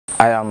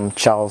I am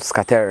Charles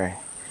Katere,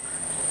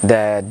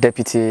 the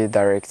Deputy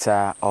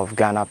Director of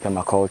Ghana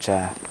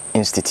Permaculture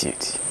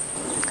Institute.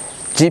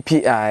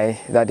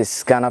 GPI, that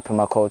is Ghana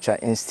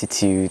Permaculture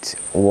Institute,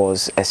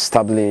 was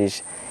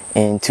established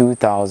in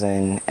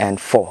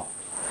 2004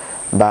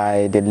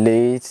 by the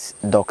late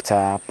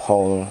Dr.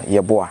 Paul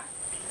Yeboah.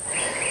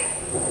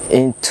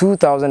 In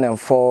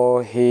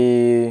 2004,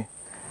 he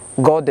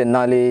got the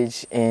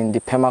knowledge in the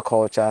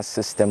permaculture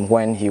system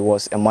when he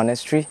was a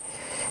monastery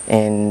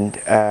in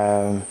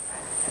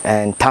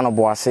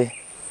Tanoboase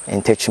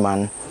in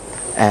Techman.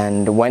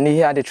 And when he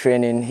had the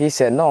training, he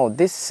said, no,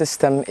 this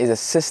system is a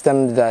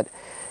system that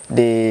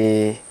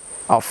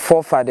our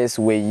forefathers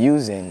were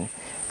using.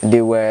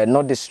 They were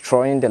not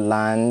destroying the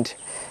land,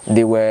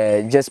 they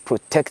were just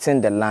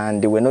protecting the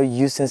land. They were not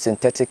using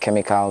synthetic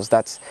chemicals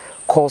that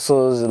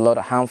causes a lot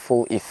of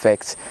harmful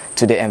effects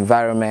to the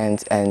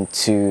environment and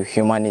to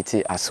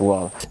humanity as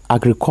well.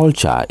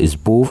 Agriculture is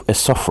both a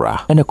sufferer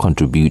and a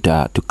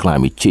contributor to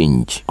climate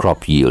change.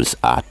 Crop yields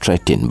are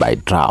threatened by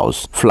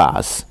droughts,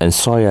 floods, and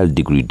soil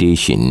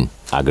degradation.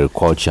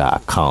 Agriculture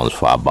accounts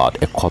for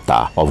about a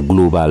quarter of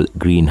global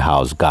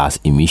greenhouse gas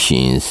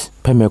emissions.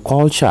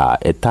 Permaculture,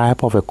 a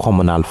type of a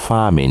communal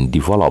farming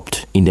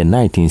developed in the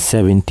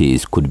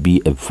 1970s, could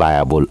be a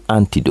viable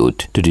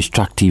antidote to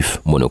destructive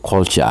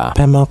monoculture.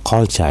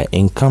 Permaculture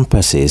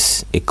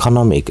encompasses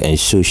economic and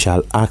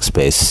social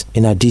aspects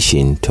in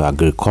addition to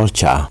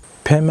agriculture.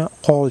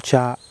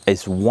 Permaculture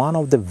is one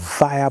of the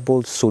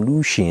viable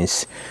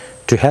solutions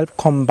to help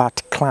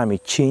combat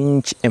climate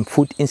change and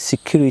food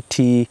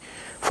insecurity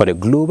for the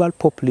global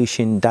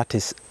population that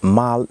is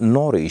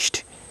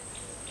malnourished.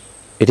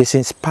 It is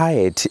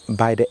inspired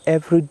by the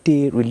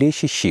everyday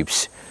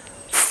relationships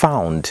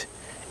found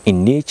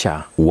in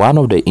nature. One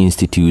of the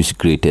Institute's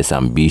greatest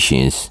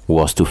ambitions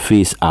was to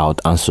phase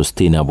out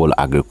unsustainable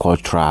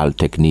agricultural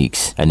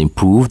techniques and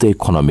improve the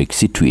economic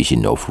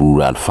situation of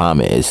rural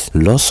farmers.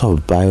 Loss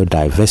of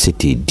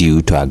biodiversity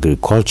due to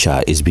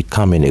agriculture is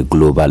becoming a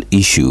global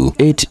issue.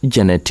 Its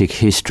genetic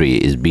history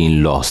is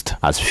being lost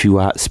as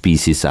fewer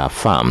species are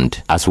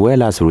farmed, as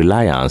well as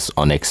reliance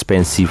on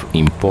expensive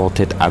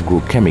imported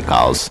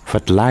agrochemicals,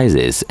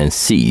 fertilizers, and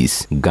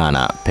seeds.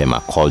 Ghana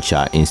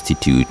Permaculture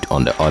Institute,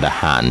 on the other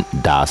hand,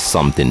 does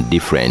something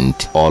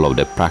different. All of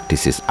the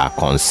practices are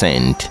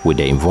concerned with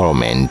the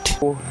environment.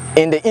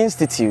 In the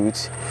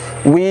institute,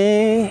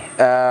 we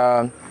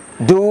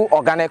do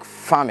organic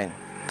farming,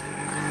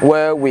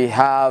 where we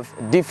have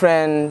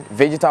different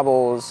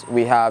vegetables,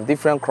 we have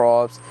different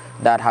crops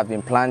that have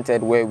been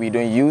planted, where we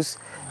don't use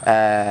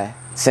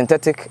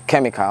synthetic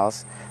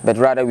chemicals, but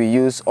rather we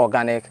use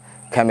organic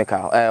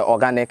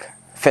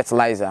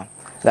fertilizer,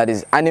 that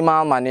is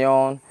animal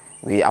manure.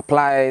 We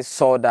apply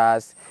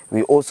sawdust.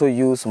 We also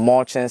use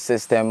mulching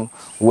system,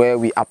 where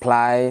we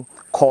apply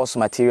coarse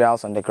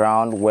materials on the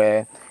ground,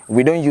 where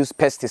we don't use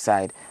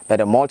pesticide, but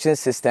the mulching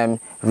system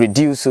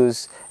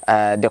reduces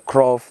the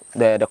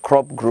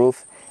crop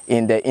growth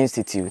in the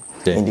institute,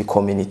 in the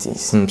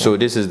communities. So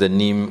this is the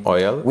neem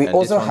oil. We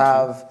also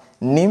have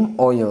neem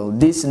oil.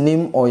 This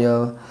neem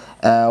oil,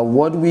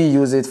 what we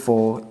use it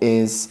for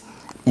is,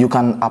 you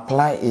can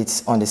apply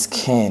it on the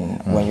skin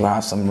when you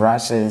have some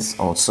rashes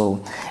or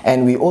so.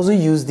 And we also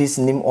use this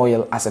neem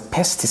oil as a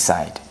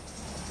pesticide.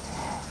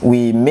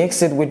 We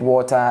mix it with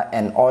water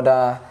and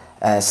other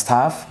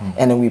stuff,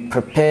 and then we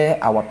prepare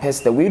our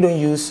pesticide. We don't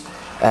use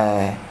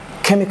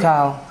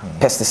chemical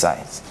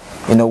pesticides.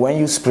 You know, when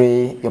you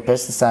spray your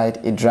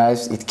pesticide,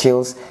 it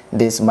kills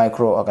these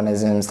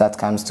microorganisms that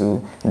comes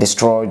to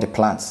destroy the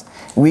plants.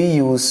 We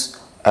use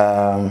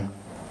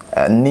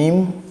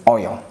neem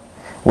oil.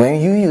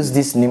 When you use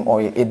this neem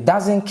oil, it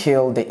doesn't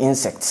kill the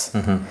insects.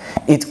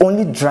 It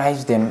only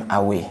drives them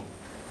away.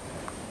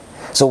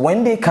 So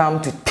when they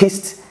come to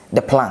taste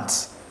the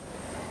plant,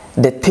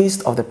 the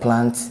taste of the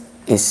plant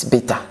is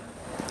bitter.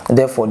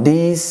 Therefore,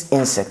 these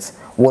insects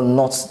will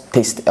not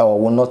taste or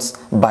will not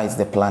bite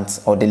the plant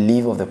or the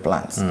leaf of the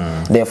plant.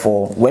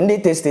 Therefore, when they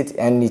taste it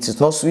and it is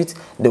not sweet,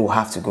 they will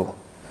have to go.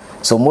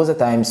 So most of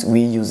the times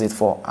we use it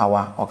for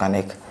our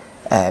organic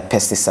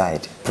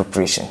pesticide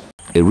preparation.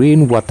 A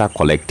rainwater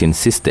collecting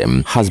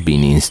system has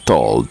been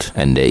installed,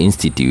 and the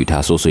Institute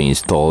has also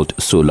installed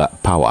solar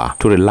power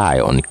to rely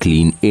on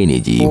clean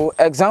energy. So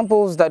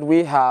examples that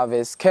we have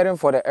is caring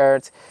for the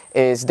earth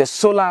is the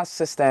solar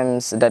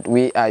systems that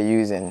we are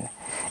using.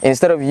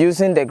 Instead of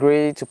using the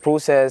grid to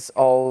process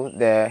all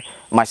the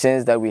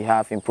machines that we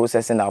have in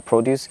processing our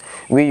produce,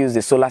 we use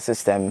the solar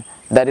system.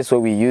 That is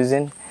what we're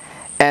using.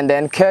 And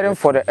then caring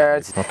for the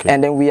earth,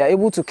 and then we are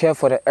able to care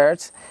for the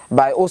earth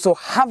by also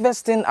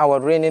harvesting our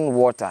raining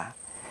water,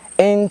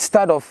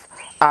 instead of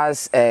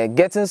us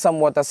getting some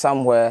water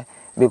somewhere,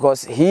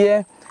 because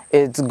here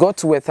it got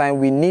to a time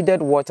we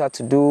needed water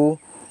to do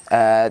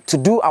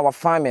our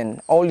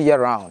farming all year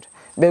round.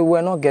 but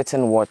we're not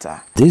getting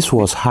water. This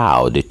was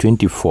how the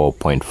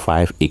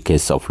 24.5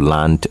 acres of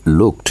land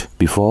looked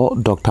before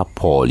Dr.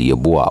 Paul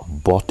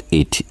Yeboah bought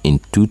it in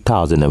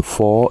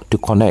 2004 to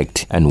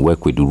connect and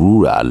work with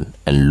rural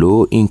and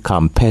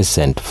low-income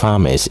peasant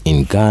farmers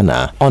in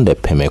Ghana on the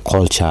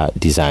permaculture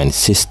design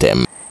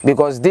system.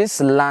 Because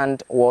this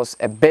land was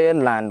a bare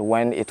land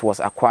when it was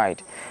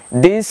acquired.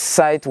 This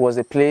site was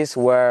a place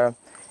where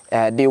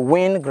they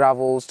win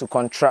gravels to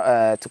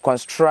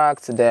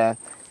construct the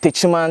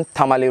Techiman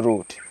Tamale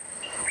Road.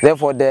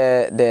 Therefore,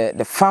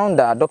 the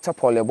founder, Dr.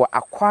 Paul Yeboah,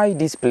 acquired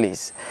this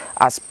place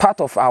as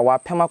part of our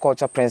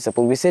permaculture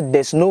principle. We said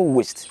there's no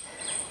waste.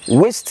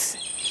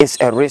 Waste is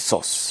a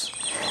resource.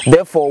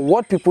 Therefore,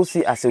 what people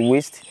see as a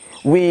waste,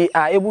 we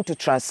are able to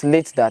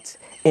translate that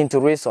into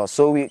resource.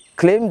 So we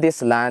claim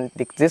this land.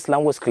 This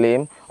land was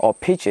claimed or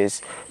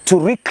purchased to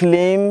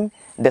reclaim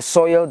the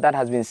soil that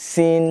has been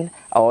seen,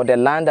 or the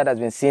land that has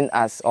been seen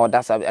as, or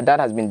that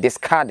has been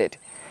discarded.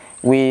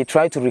 We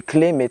try to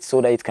reclaim it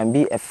so that it can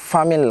be a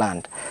farming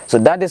land. So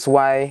that is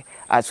why,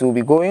 as we'll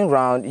be going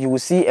around, you will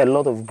see a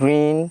lot of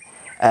green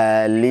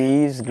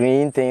leaves,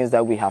 green things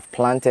that we have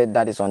planted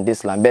that is on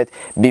this land. But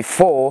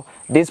before,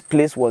 this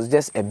place was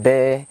just a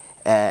bare,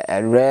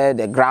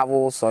 a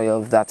gravel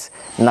soil that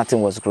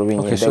nothing was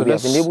growing in. So we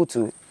have been able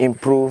to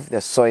improve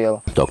the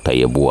soil. Dr.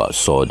 Yeboah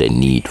saw the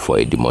need for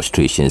a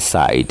demonstration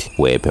site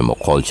where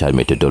permaculture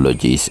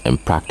methodologies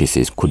and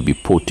practices could be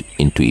put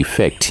into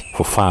effect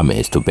for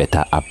farmers to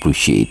better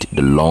appreciate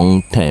the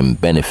long-term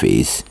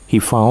benefits. He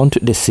found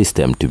the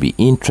system to be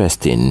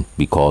interesting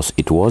because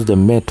it was the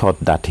method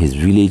that his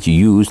village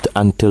used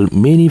until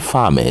many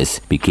farmers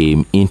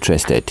became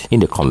interested in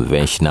the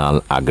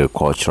conventional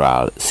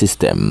agricultural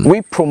system.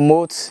 We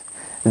promote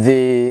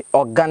the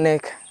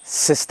organic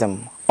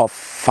system of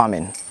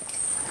farming.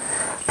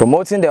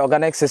 Promoting the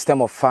organic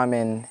system of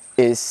farming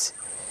is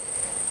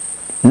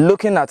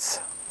looking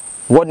at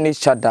what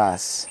nature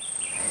does,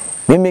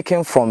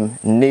 mimicking from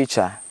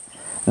nature,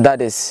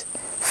 that is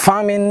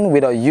farming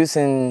without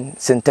using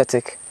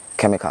synthetic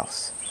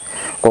chemicals.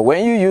 But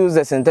when you use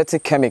the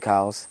synthetic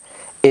chemicals,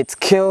 it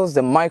kills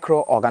the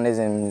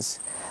microorganisms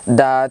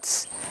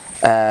that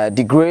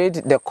degrade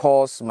the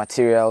coarse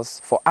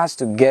materials for us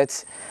to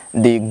get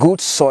the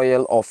good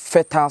soil or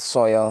fertile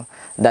soil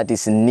that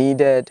is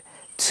needed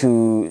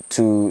to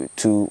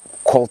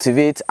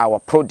cultivate our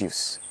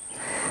produce.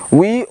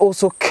 We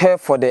also care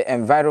for the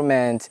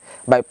environment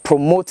by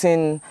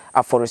promoting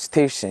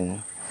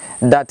afforestation,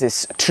 that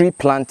is tree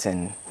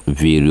planting.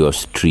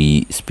 Various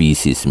tree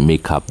species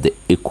make up the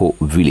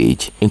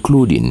eco-village,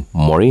 including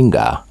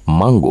moringa,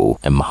 mango,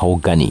 and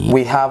mahogany.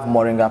 We have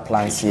moringa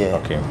plants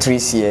here,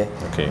 trees here,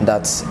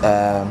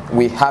 that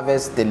we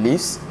harvest the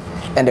leaves,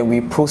 and then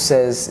we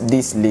process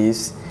these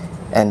leaves,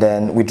 and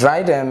then we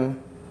dry them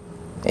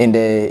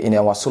in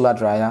our solar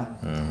dryer,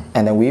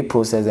 and then we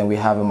process them. We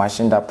have a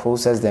machine that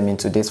processes them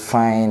into this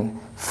fine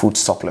food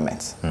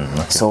supplement.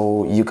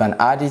 So you can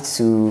add it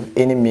to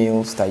any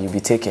meals that you'll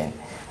be taking,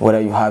 whether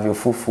you have your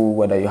fufu,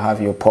 whether you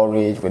have your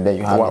porridge, whether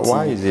you have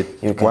why is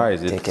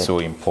it so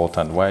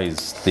important? Why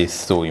is this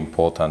so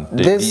important?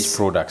 These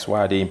products,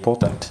 why are they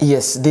important?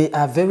 Yes, they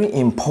are very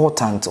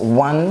important.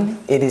 One,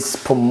 it is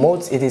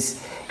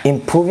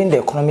improving the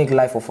economic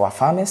life of our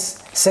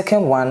farmers.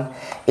 Second one,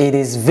 it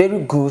is very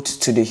good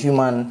to the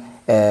human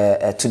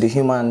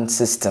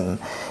system,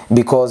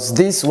 because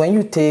this, when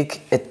you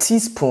take a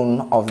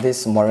teaspoon of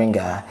this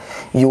moringa,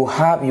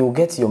 you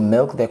get your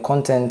milk, the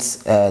contents,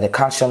 the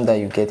calcium that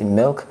you get in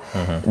milk,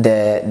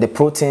 the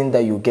protein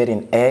that you get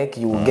in egg,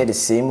 you will get the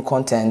same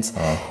content.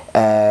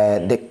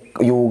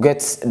 You will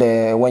get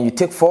when you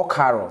take 4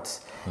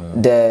 carrots,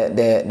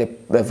 the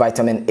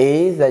vitamin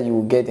A that you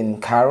will get in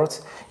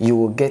carrot, you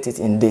will get it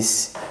in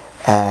this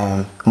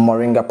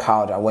moringa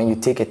powder. When you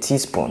take a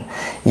teaspoon,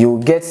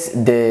 you get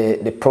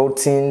the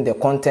protein, the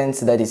contents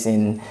that is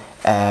in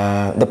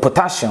the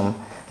potassium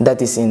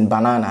that is in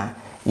banana.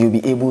 You'll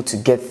be able to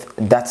get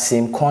that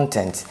same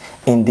content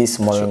in this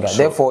moringa.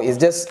 Therefore, it's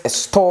just a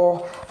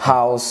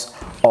storehouse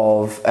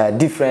of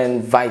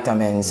different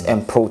vitamins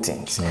and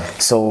proteins.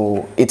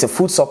 So it's a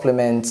food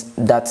supplement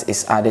that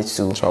is added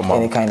to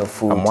any kind of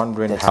food. I'm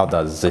wondering, how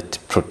does it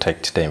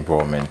protect the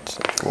environment?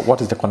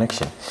 What is the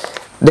connection?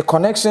 The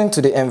connection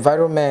to the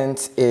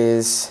environment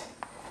is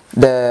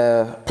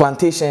the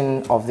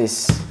plantation of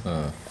this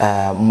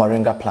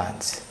moringa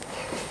plant.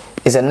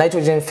 It's a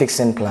nitrogen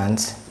fixing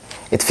plant.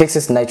 It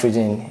fixes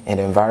nitrogen in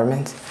the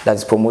environment, that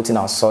is promoting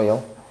our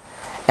soil.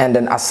 And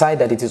then aside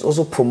that, it is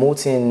also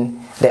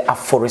promoting the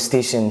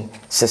afforestation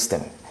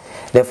system.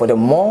 Therefore, the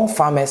more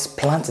farmers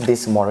plant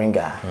this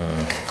moringa,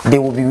 we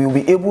will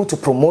be able to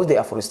promote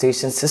the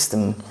afforestation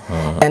system,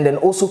 and then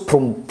also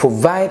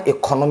provide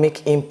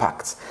economic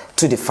impact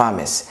to the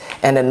farmers.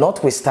 And then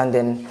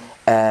notwithstanding,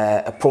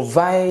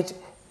 provide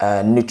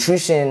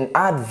nutrition,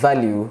 add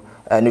value,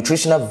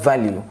 nutritional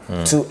value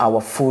to our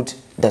food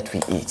that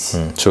we eat.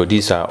 So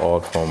these are all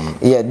from...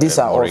 Yeah, these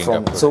are all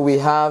from... Products. So we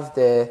have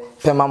the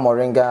Perma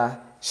Moringa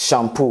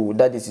shampoo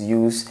that is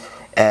used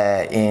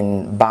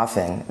in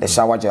bathing, the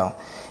shower gel.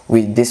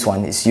 This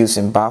one is used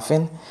in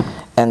bathing.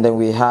 And then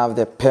we have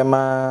the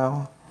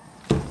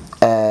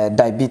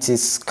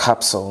diabetes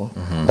capsule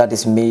that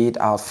is made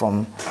out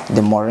from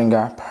the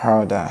moringa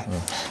powder.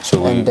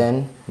 So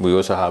then we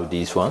also have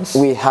these ones.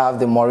 We have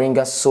the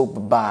moringa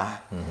soap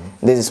bar.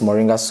 This is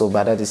moringa soap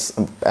bar. That is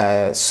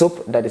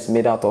soap that is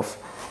made out of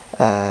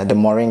the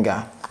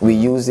moringa. We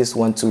use this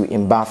one too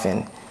in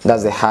bathing.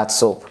 That's the hard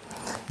soap.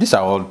 These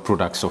are all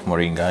products of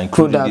moringa,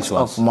 including these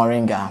ones. Of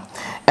moringa.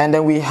 And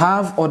then we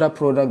have other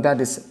product that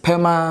is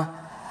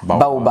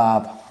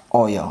baobab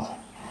oil.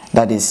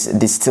 That is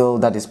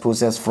distilled, that is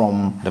processed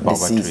from the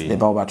seeds, the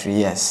baobab tree,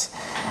 yes.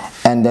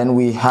 And then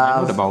we have...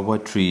 I know the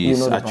baobab tree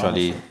is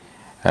actually,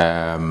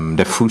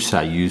 the fruits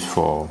are used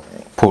for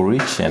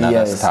porridge and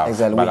other stuff. Yes,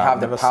 exactly. But we I've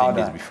have never the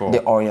powder, seen this before.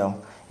 the oil.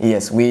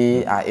 Yes,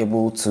 we are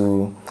able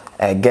to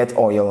get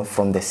oil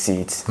from the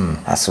seeds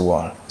as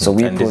well. So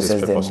we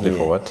process them here.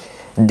 For what?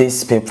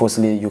 This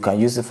purposely, you can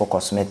use it for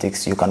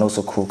cosmetics. You can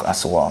also cook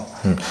as well.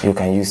 You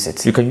can use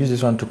it. You can use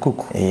this one to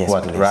cook? Yes,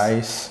 what,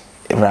 please.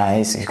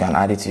 Rice, you can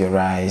add it to your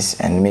rice,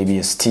 and maybe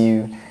a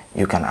stew,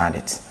 you can add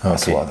it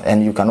as well.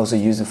 And you can also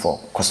use it for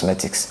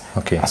cosmetics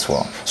as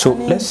well. So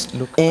let's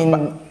look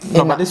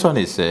but this one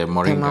is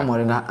moringa.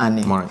 Moringa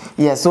honey.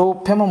 Yeah, so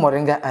Pema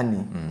moringa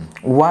honey.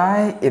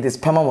 Why it is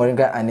Pema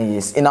moringa honey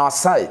is, in our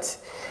site,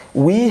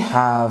 we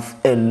have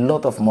a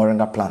lot of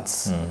moringa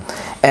plants.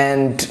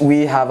 And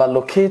we have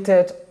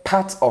allocated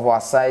part of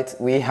our site.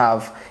 We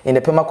have, in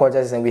the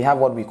permaculture system, we have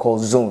what we call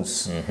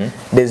zones.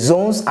 The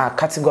zones are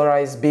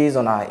categorized based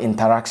on our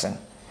interaction.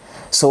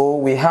 So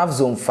we have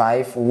zone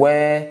 5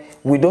 where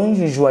we don't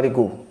usually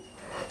go.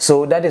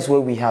 So that is where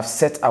we have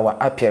set our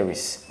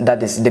apiaries,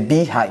 that is the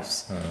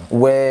beehives,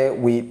 where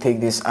we take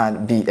this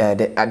and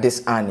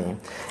this honey.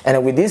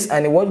 And with this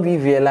honey, what we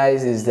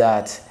realize is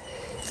that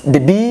the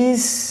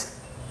bees,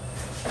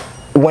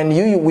 when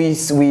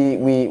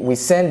we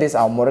send this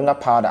our moringa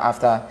powder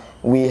after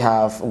we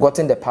have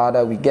gotten the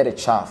powder, we get a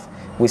chaff.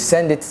 We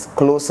send it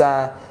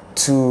closer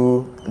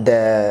to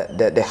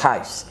the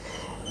hives.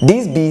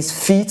 These bees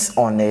feed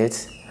on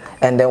it,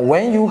 and then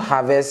when you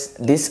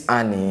harvest this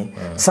honey,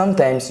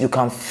 sometimes you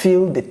can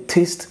feel the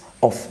taste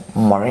of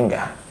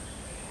moringa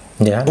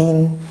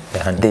in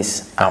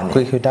this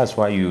honey. That's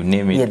why you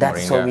name it moringa.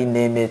 That's why we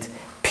name it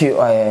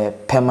pure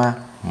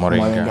Pema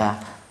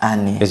moringa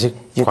honey. Is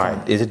it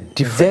different?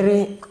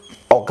 Very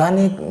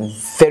organic,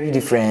 very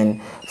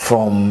different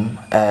from,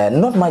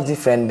 not much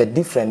different, but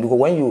different, because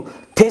when you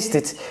taste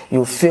it,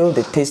 you feel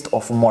the taste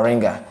of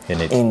moringa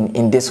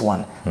in this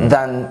one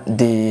than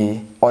the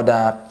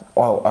other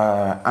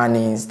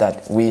honeys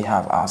that we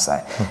have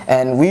outside.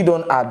 And we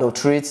don't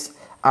adulterate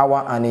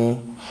our honey,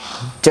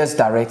 just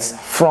direct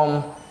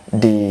from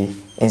the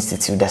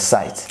institute, the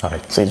site.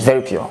 So it's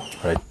very pure.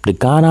 The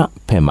Ghana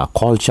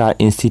Permaculture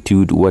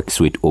Institute works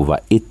with over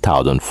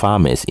 8,000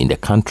 farmers in the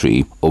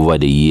country. Over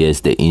the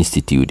years, the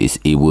institute is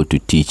able to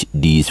teach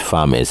these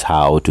farmers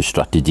how to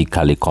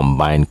strategically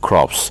combine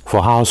crops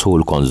for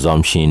household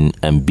consumption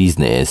and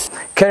business.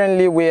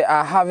 Currently, we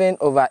are having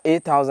over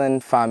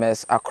 8,000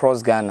 farmers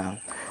across Ghana,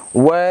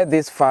 where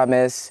these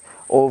farmers,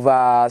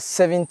 over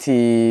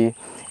 78%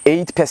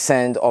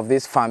 of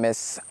these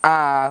farmers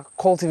are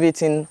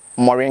cultivating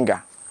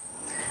moringa,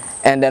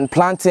 and then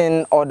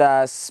planting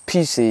other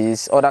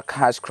species, other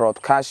cash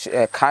crops,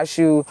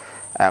 cashew,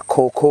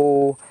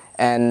 cocoa,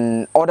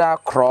 and other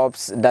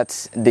crops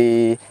that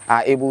they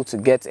are able to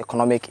get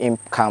economic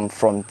income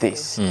from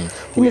this.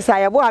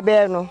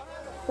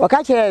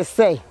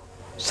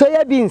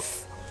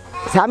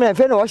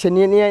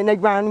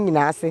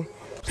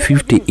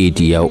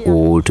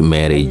 58-year-old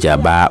Mary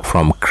Jaba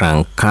from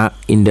Kranka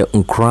in the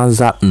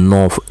Nkranza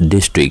North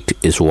District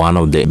is one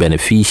of the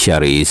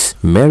beneficiaries.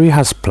 Mary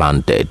has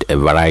planted a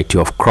variety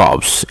of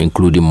crops,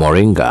 including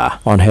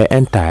moringa, on her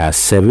entire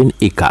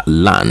 7-acre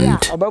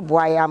land.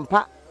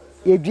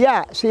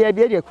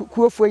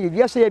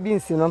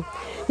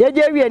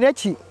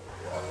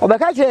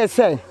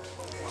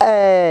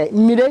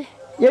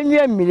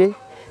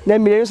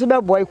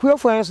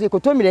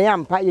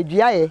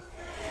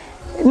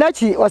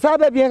 Nachi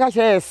wasaba bien ka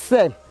se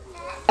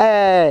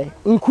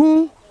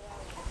nku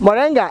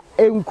moringa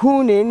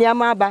nku ne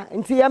niama ba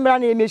nti yamra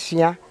na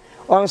emesua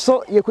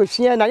onso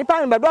yekwesua na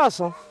nipa me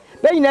doso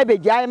be nyina be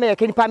gya me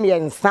yeknipa me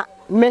yensa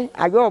me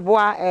ayo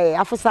oboa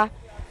afusa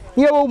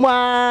ye wo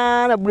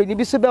ma na bureni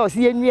bi so be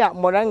osi yenua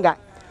moringa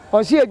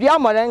onso yedua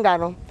moringa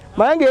no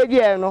moringa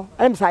yedua no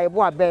em sai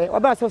bo abe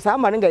oba so sa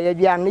moringa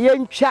yedua no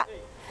yentwa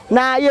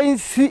na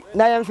yensi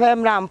na yemfa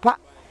mrampa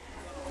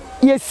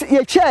yes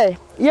ye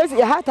yes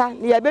ye hata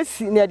ni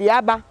abesi na de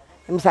aba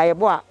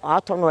msayebo a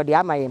ato no de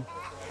amaye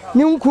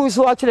ni nku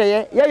so o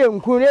kire ye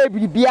nku na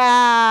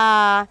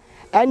ebibia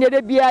ene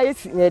de bia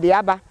yes na de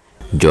aba.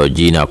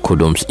 Georgina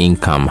Kodom's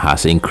income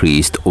has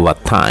increased over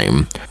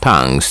time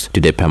thanks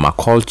to the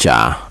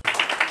permaculture.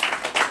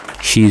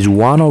 She is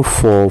one of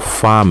 4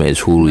 farmers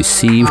who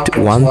received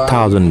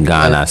 1,000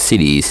 Ghana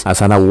cedis as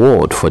an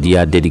award for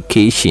their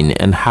dedication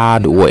and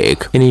hard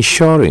work in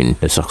ensuring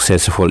the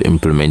successful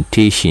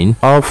implementation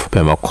of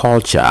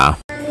permaculture.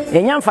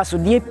 yɛnya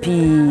mfasodeɛ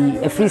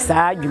pii ɛfiri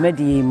saa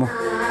dwumadie mu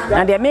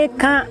na deɛ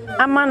meka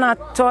ama na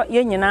tɔ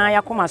yɛn nyinaa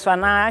yakoma so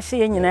ana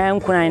ahye yɛn nyinaa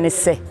nkunan ne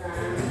sɛ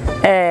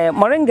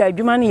moringa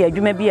adwuma no yɛ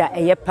adwuma bi a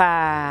ɛyɛ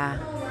paa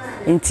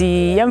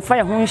nti yɛmfa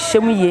yɛ ho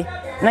nhyɛm yie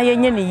na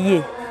yɛnyɛ ne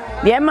yie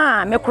deɛ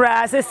ma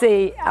mekura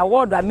sese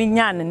award a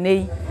menya ne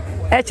nei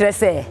ɛkyerɛ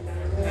sɛ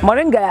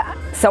moringa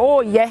sɛ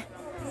woyɛ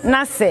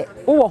na sɛ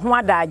wo ho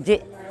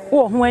adagye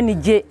wo ho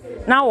anigye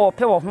na wo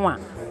pɛ wo ho a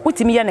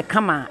wotimi yɛ ne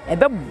kama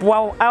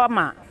ɛbɛboa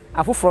ama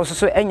afoforo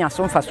so enya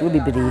so mfaso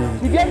bebree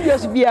bibia bia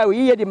so bia wo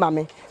yiye di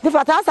mame de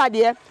fata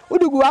asade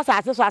udugu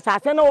asase so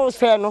asase no wo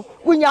se no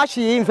wunya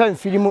hwe mfa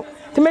mfiri mu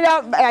timi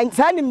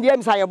sa nim de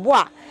msa ye bo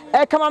a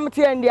e kama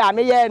mte ndi a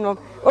me ye no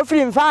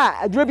ofiri mfa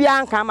aduro bia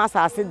anka ma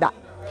asase da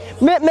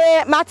me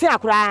mate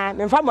akura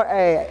me mfa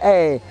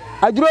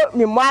aduro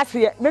me mo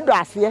ase me do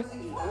ase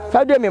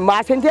fa do me mo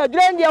ase nti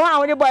aduro ndi ho a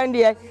wo de boy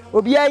ndi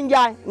obi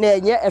anja na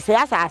enye ese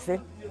asase.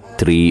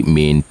 3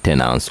 main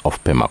tenets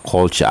of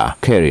permaculture,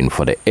 caring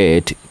for the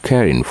earth,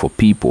 caring for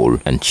people,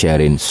 and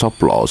sharing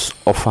surplus,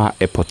 offer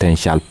a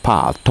potential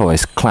path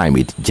towards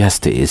climate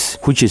justice,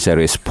 which is a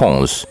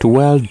response to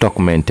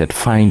well-documented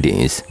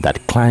findings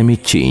that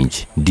climate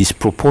change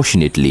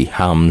disproportionately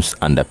harms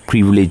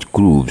underprivileged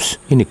groups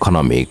in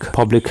economic,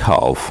 public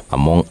health,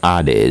 among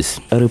others.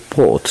 A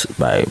report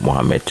by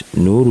Mohammed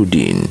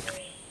NURUDEEN.